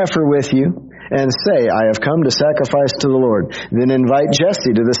 take a heifer with you, and say, I have come to sacrifice to the Lord. Then invite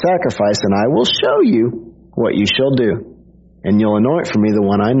Jesse to the sacrifice, and I will show you what you shall do, and you'll anoint for me the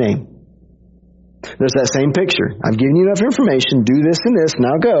one I name. There's that same picture. I've given you enough information. Do this and this.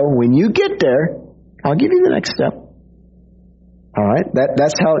 Now go. When you get there, I'll give you the next step. All right?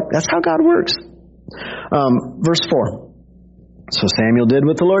 That's how God works. Verse 4. So Samuel did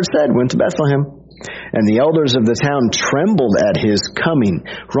what the Lord said, went to Bethlehem, and the elders of the town trembled at his coming.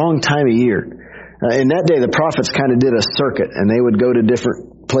 Wrong time of year. In that day, the prophets kind of did a circuit, and they would go to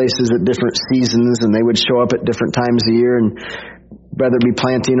different places at different seasons, and they would show up at different times of year, and whether it be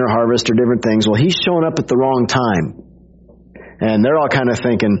planting or harvest or different things. Well, he's showing up at the wrong time. And they're all kind of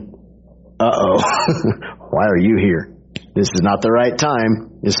thinking, uh-oh, why are you here? This is not the right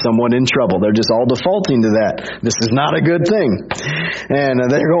time. Is someone in trouble? They're just all defaulting to that. This is not a good thing. And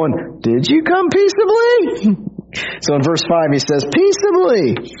they're going, did you come peaceably? So in verse 5 he says,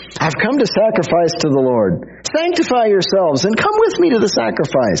 peaceably, I've come to sacrifice to the Lord. Sanctify yourselves and come with me to the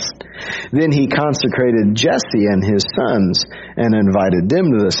sacrifice. Then he consecrated Jesse and his sons and invited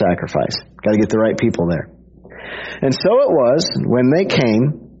them to the sacrifice. Got to get the right people there. And so it was when they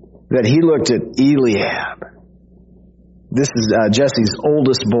came that he looked at Eliab. This is Jesse's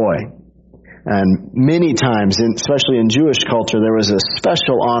oldest boy. And many times, especially in Jewish culture, there was a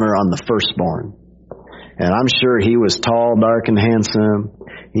special honor on the firstborn. And I'm sure he was tall, dark, and handsome.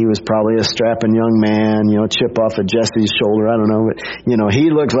 He was probably a strapping young man, chip off of Jesse's shoulder. I don't know, but, he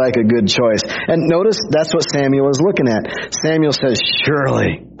looked like a good choice. And notice that's what Samuel is looking at. Samuel says,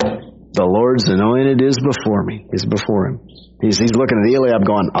 surely the Lord's anointed is before me, is before him. He's looking at Eliab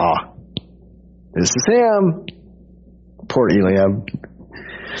going, this is him. Poor Eliab.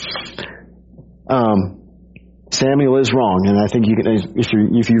 Samuel is wrong, and I think you can,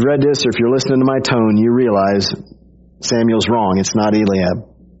 if you read this or if you're listening to my tone, you realize Samuel's wrong. It's not Eliab.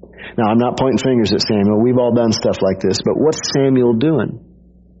 Now, I'm not pointing fingers at Samuel. We've all done stuff like this, but what's Samuel doing?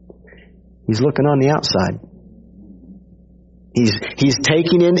 He's looking on the outside. He's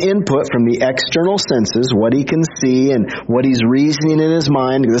taking in input from the external senses, what he can see and what he's reasoning in his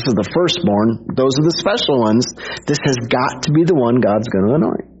mind. This is the firstborn. Those are the special ones. This has got to be the one God's going to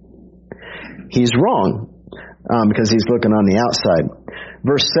anoint. He's wrong because he's looking on the outside.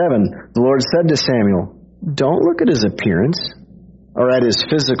 Verse 7, the Lord said to Samuel, don't look at his appearance or at his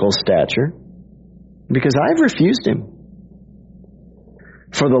physical stature, because I've refused him.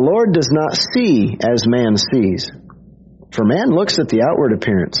 For the Lord does not see as man sees. For man looks at the outward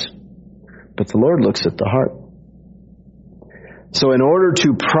appearance, but the Lord looks at the heart. So in order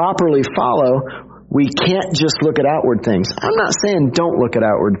to properly follow, we can't just look at outward things. I'm not saying don't look at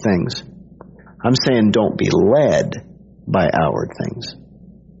outward things. I'm saying don't be led by outward things.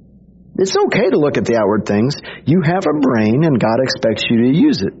 It's okay to look at the outward things. You have a brain and God expects you to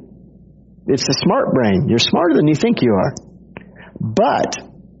use it. It's the smart brain. You're smarter than you think you are. But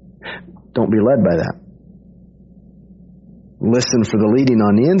don't be led by that. Listen for the leading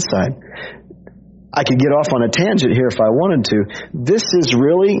on the inside. I could get off on a tangent here if I wanted to. This is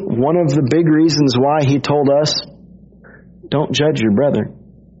really one of the big reasons why he told us, don't judge your brother.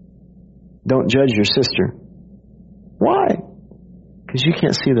 Don't judge your sister. Why? Because you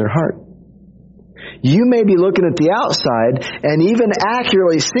can't see their heart. You may be looking at the outside and even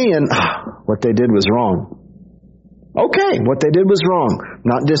accurately seeing what they did was wrong. Okay, what they did was wrong.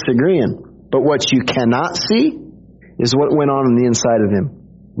 Not disagreeing. But what you cannot see is what went on the inside of them.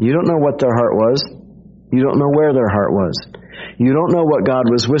 You don't know what their heart was. You don't know where their heart was. You don't know what God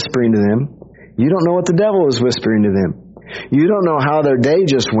was whispering to them. You don't know what the devil was whispering to them. You don't know how their day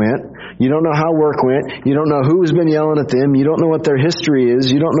just went. You don't know how work went. You don't know who's been yelling at them. You don't know what their history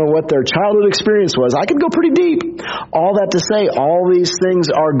is. You don't know what their childhood experience was. I could go pretty deep. All that to say, all these things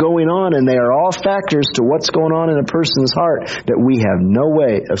are going on, and they are all factors to what's going on in a person's heart that we have no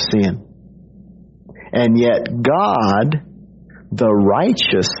way of seeing. And yet God, the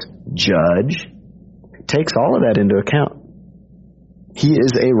righteous judge, takes all of that into account. He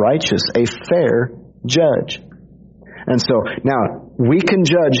is a righteous, a fair judge. And so, now, we can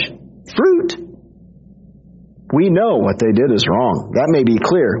judge fruit. We know what they did is wrong. That may be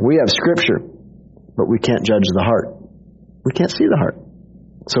clear. We have Scripture. But we can't judge the heart. We can't see the heart.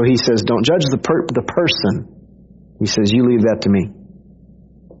 So he says, don't judge the person. He says, you leave that to me.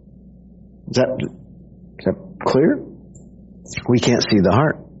 Is that clear? We can't see the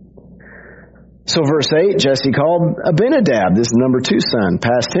heart. So verse 8, Jesse called Abinadab, this number 2 son,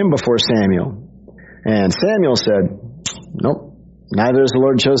 passed him before Samuel. And Samuel said, nope, neither has the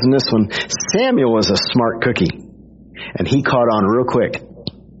Lord chosen this one. Samuel was a smart cookie. And he caught on real quick.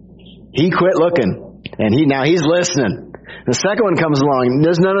 He quit looking. And now he's listening. The second one comes along.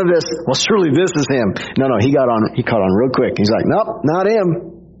 There's none of this. Well, surely this is him. No, he caught on real quick. He's like, nope, not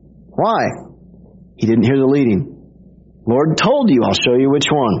him. Why? He didn't hear the leading. Lord told you, I'll show you which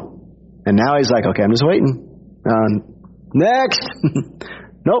one. And now he's like, okay, I'm just waiting. Next.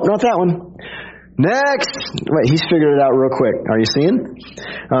 Nope, not that one. Next. Wait, he's figured it out real quick. Are you seeing?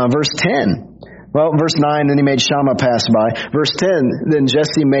 Verse 10. Well, verse 9, then he made Shammah pass by. Verse 10, then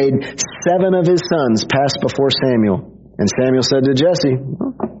Jesse made 7 of his sons pass before Samuel. And Samuel said to Jesse,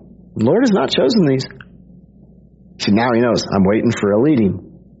 the Lord has not chosen these. See, now he knows. I'm waiting for a leading.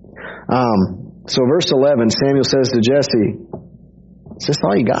 So verse 11, Samuel says to Jesse, is this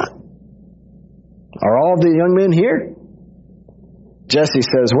all you got? Are all the young men here? Jesse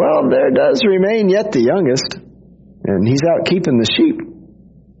says, well, there does remain yet the youngest, and he's out keeping the sheep.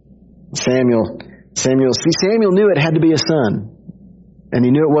 Samuel knew it had to be a son, and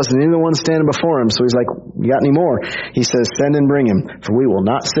he knew it wasn't any one standing before him, so he's like, you got any more? He says, send and bring him, for we will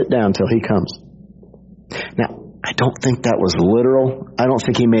not sit down till he comes. Now, I don't think that was literal. I don't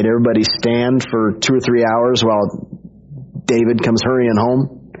think he made everybody stand for 2 or 3 hours while David comes hurrying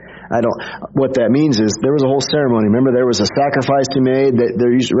home. What that means is there was a whole ceremony. Remember, there was a sacrifice he made.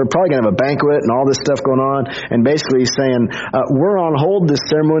 We're probably going to have a banquet and all this stuff going on. And basically he's saying, we're on hold. This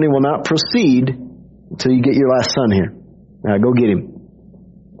ceremony will not proceed until you get your last son here. Go get him.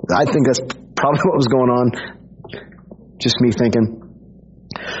 I think that's probably what was going on. Just me thinking.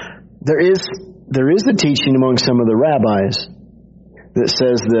 There is a teaching among some of the rabbis that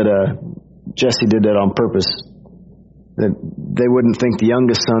says that Jesse did that on purpose. That they wouldn't think the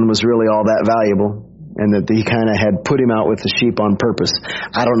youngest son was really all that valuable, and that he kind of had put him out with the sheep on purpose.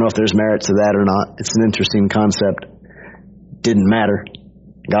 I don't know if there's merit to that or not. It's an interesting concept. Didn't matter.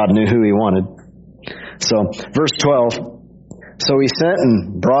 God knew who he wanted. So, verse 12. So he sent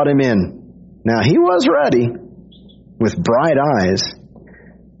and brought him in. Now he was ready, with bright eyes.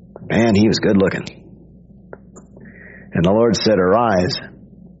 Man, he was good looking. And the Lord said, arise,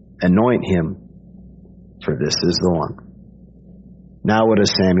 anoint him, for this is the one. Now what does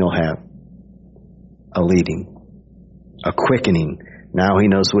Samuel have? A leading. A quickening. Now he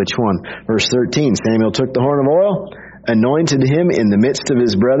knows which one. Verse 13, Samuel took the horn of oil, anointed him in the midst of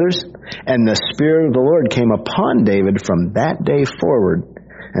his brothers, and the Spirit of the Lord came upon David from that day forward.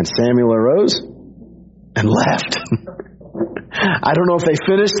 And Samuel arose and left. I don't know if they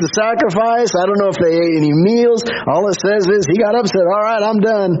finished the sacrifice. I don't know if they ate any meals. All it says is he got up and said, all right, I'm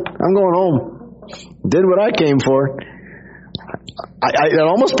done. I'm going home. Did what I came for. It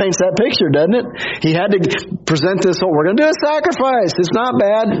almost paints that picture, doesn't it? He had to present this whole, we're going to do a sacrifice. It's not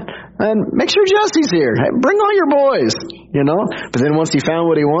bad. And make sure Jesse's here. Hey, bring all your boys, you know. But then once he found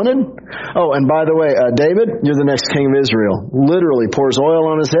what he wanted, oh, and by the way, David, you're the next king of Israel. Literally pours oil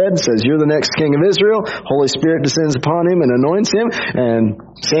on his head, says, you're the next king of Israel. Holy Spirit descends upon him and anoints him. And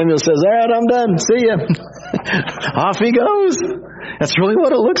Samuel says, all right, I'm done. See ya. Off he goes. That's really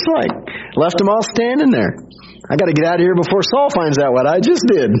what it looks like. Left them all standing there. I got to get out of here before Saul finds out what I just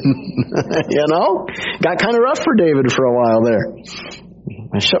did. You know? Got kind of rough for David for a while there.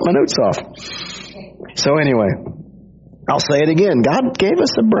 I shut my notes off. So anyway, I'll say it again. God gave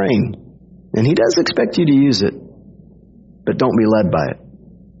us a brain, and He does expect you to use it, but don't be led by it.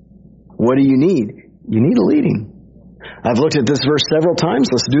 What do you need? You need a leading. I've looked at this verse several times.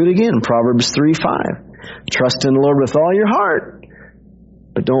 Let's do it again. Proverbs 3:5. Trust in the Lord with all your heart,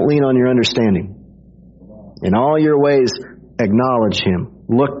 but don't lean on your understanding. In all your ways, acknowledge Him.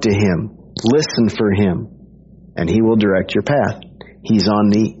 Look to Him. Listen for Him, and He will direct your path. He's on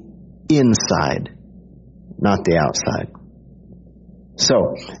the inside, not the outside. So,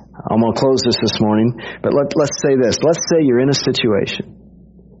 I'm going to close this morning, but let's say this. Let's say you're in a situation,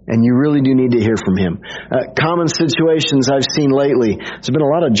 and you really do need to hear from Him. Common situations I've seen lately, there's been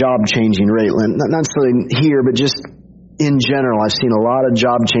a lot of job changing lately. Not necessarily here, but just in general, I've seen a lot of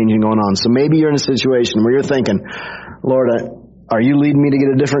job changing going on. So maybe you're in a situation where you're thinking, Lord, are you leading me to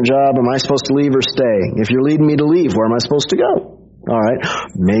get a different job? Am I supposed to leave or stay? If you're leading me to leave, where am I supposed to go? All right.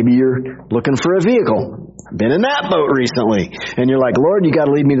 Maybe you're looking for a vehicle. I've been in that boat recently. And you're like, Lord, you got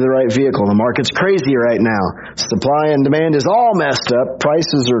to lead me to the right vehicle. The market's crazy right now. Supply and demand is all messed up.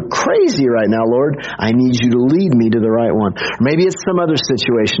 Prices are crazy right now, Lord. I need you to lead me to the right one. Or maybe it's some other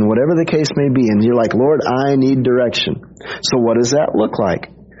situation, whatever the case may be. And you're like, Lord, I need direction. So what does that look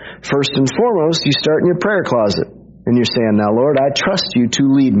like? First and foremost, you start in your prayer closet. And you're saying, now, Lord, I trust you to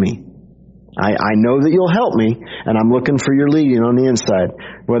lead me. I know that you'll help me, and I'm looking for your leading on the inside,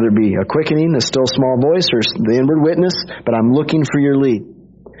 whether it be a quickening, a still small voice, or the inward witness, but I'm looking for your lead.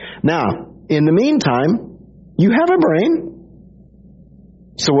 Now, in the meantime, you have a brain.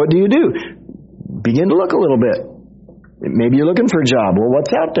 So what do? Begin to look a little bit. Maybe you're looking for a job. Well,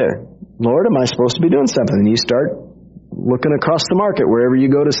 what's out there? Lord, am I supposed to be doing something? And you start looking across the market wherever you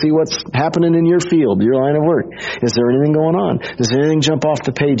go to see what's happening in your field, your line of work. Is there anything going on? Does anything jump off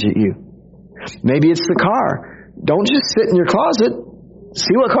the page at you? Maybe it's the car. Don't just sit in your closet.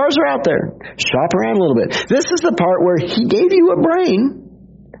 See what cars are out there. Shop around a little bit. This is the part where He gave you a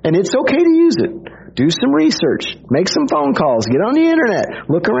brain, and it's okay to use it. Do some research. Make some phone calls. Get on the internet.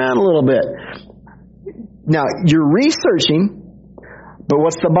 Look around a little bit. Now, you're researching, but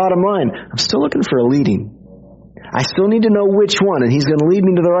what's the bottom line? I'm still looking for a leading. I still need to know which one, and He's going to lead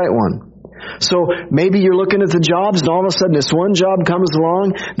me to the right one. So maybe you're looking at the jobs, and all of a sudden this one job comes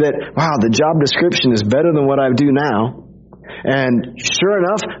along that, wow, the job description is better than what I do now. And sure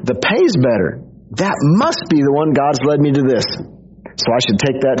enough, the pay's better. That must be the one God's led me to this. So I should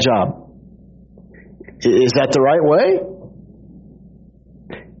take that job. Is that the right way?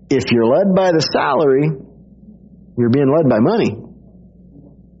 If you're led by the salary, you're being led by money.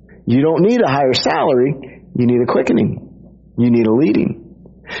 You don't need a higher salary. You need a quickening. You need a leading.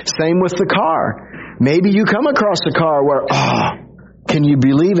 Same with the car. Maybe you come across a car where, can you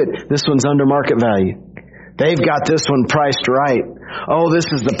believe it? This one's under market value. They've got this one priced right. Oh, this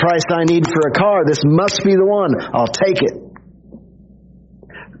is the price I need for a car. This must be the one. I'll take it.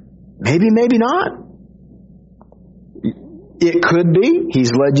 Maybe, maybe not. It could be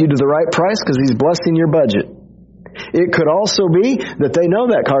He's led you to the right price because He's blessing your budget. It could also be that they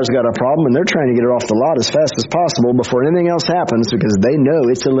know that car's got a problem and they're trying to get it off the lot as fast as possible before anything else happens because they know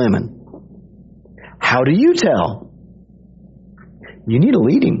it's a lemon. How do you tell? You need a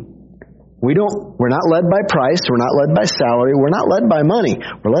leading. We're not led by price. We're not led by salary. We're not led by money.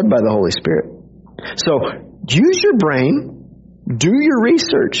 We're led by the Holy Spirit. So use your brain, do your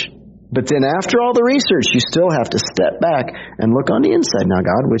research, but then after all the research, you still have to step back and look on the inside. Now,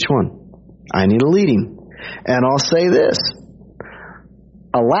 God, which one? I need a leading. And I'll say this,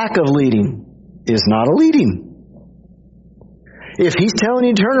 a lack of leading is not a leading. If He's telling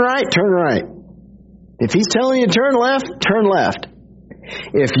you turn right, turn right. If He's telling you turn left, turn left.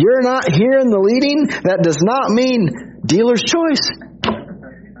 If you're not hearing the leading, that does not mean dealer's choice.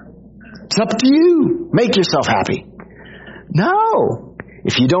 It's up to you. Make yourself happy. No.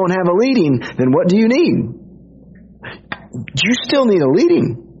 If you don't have a leading, then what do you need? You still need a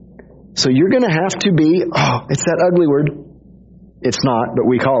leading. So you're going to have to be, it's that ugly word. It's not, but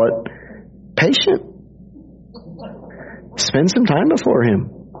we call it patient. Spend some time before Him.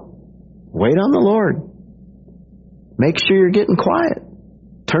 Wait on the Lord. Make sure you're getting quiet.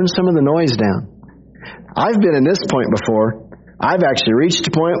 Turn some of the noise down. I've been in this point before. I've actually reached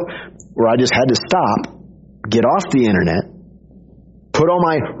a point where I just had to stop, get off the internet, put all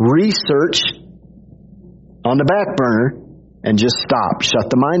my research on the back burner, and just stop, shut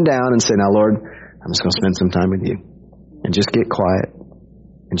the mind down and say, now Lord, I'm just going to spend some time with you. And just get quiet.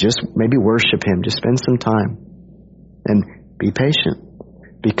 And just maybe worship Him. Just spend some time. And be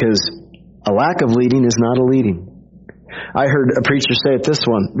patient. Because a lack of leading is not a leading. I heard a preacher say it this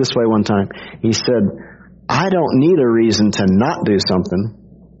way one time. He said, I don't need a reason to not do something.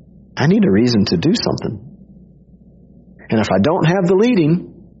 I need a reason to do something. And if I don't have the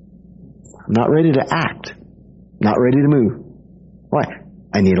leading, I'm not ready to act. Not ready to move. Why?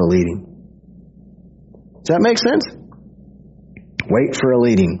 I need a leading. Does that make sense? Wait for a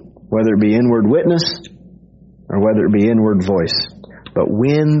leading, whether it be inward witness or whether it be inward voice. But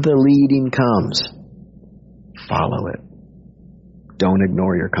when the leading comes, follow it. Don't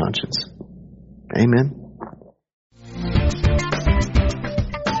ignore your conscience. Amen.